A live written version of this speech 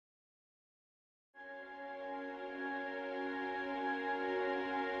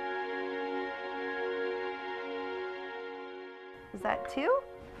Is that 2?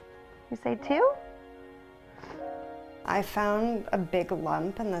 You say 2? I found a big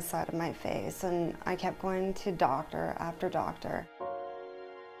lump in the side of my face, and I kept going to doctor after doctor.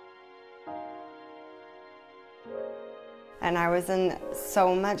 And I was in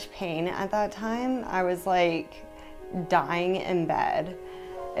so much pain at that time. I was like dying in bed.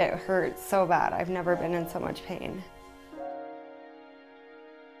 It hurt so bad. I've never been in so much pain.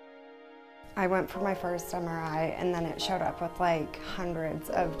 I went for my first MRI, and then it showed up with like hundreds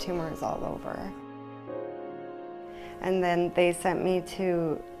of tumors all over. And then they sent me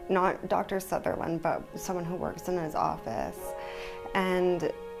to, not Dr. Sutherland, but someone who works in his office. And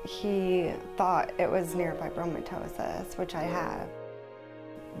he thought it was neurofibromatosis, which I have.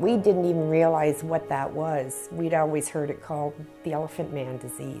 We didn't even realize what that was. We'd always heard it called the elephant man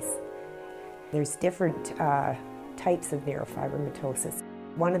disease. There's different types of neurofibromatosis.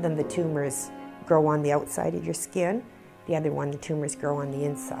 One of them, the tumors grow on the outside of your skin. The other one, the tumors grow on the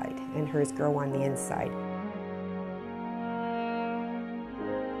inside, and hers grow on the inside.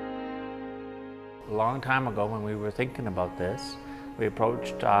 A long time ago, when we were thinking about this, we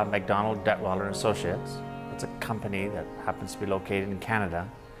approached McDonald Detweiler Associates. It's a company that happens to be located in Canada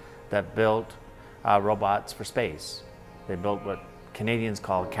that built robots for space. They built what Canadians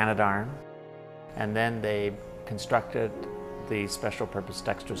call Canadarm, and then they constructed the special purpose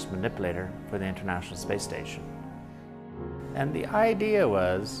dexterous manipulator for the International Space Station. And the idea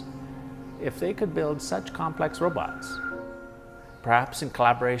was, if they could build such complex robots, perhaps in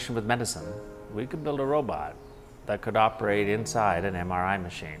collaboration with medicine, we could build a robot that could operate inside an MRI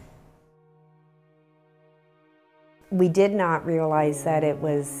machine. We did not realize that it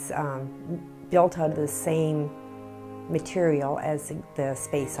was built out of the same material as the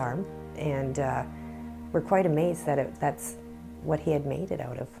space arm, and we're quite amazed that that's what he had made it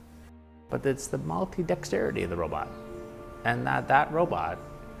out of. But it's the multi-dexterity of the robot, and that robot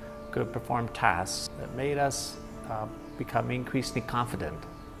could perform tasks that made us become increasingly confident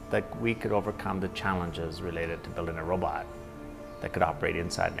that we could overcome the challenges related to building a robot that could operate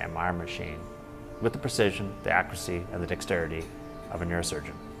inside an MR machine with the precision, the accuracy, and the dexterity of a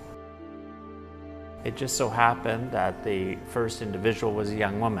neurosurgeon. It just so happened that the first individual was a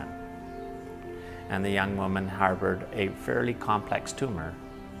young woman, and the young woman harbored a fairly complex tumor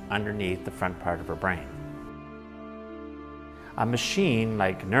underneath the front part of her brain. A machine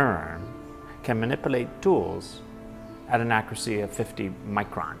like NeuroArm can manipulate tools at an accuracy of 50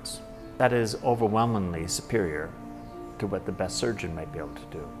 microns. That is overwhelmingly superior to what the best surgeon might be able to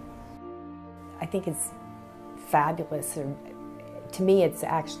do. I think it's fabulous. To me, it's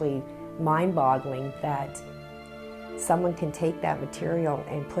actually mind-boggling that someone can take that material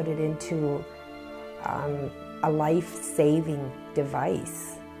and put it into a life-saving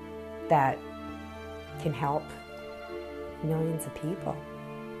device that can help millions of people.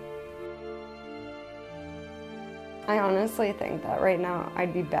 I honestly think that right now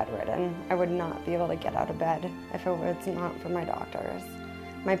I'd be bedridden. I would not be able to get out of bed if it was not for my doctors.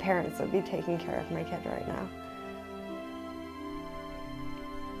 My parents would be taking care of my kid right now.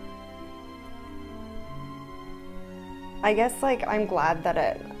 I guess I'm glad that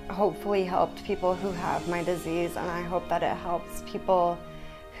it hopefully helped people who have my disease, and I hope that it helps people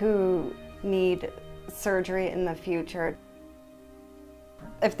who need surgery in the future.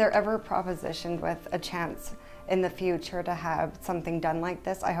 If they're ever propositioned with a chance in the future to have something done like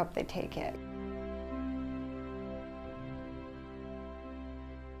this, I hope they take it.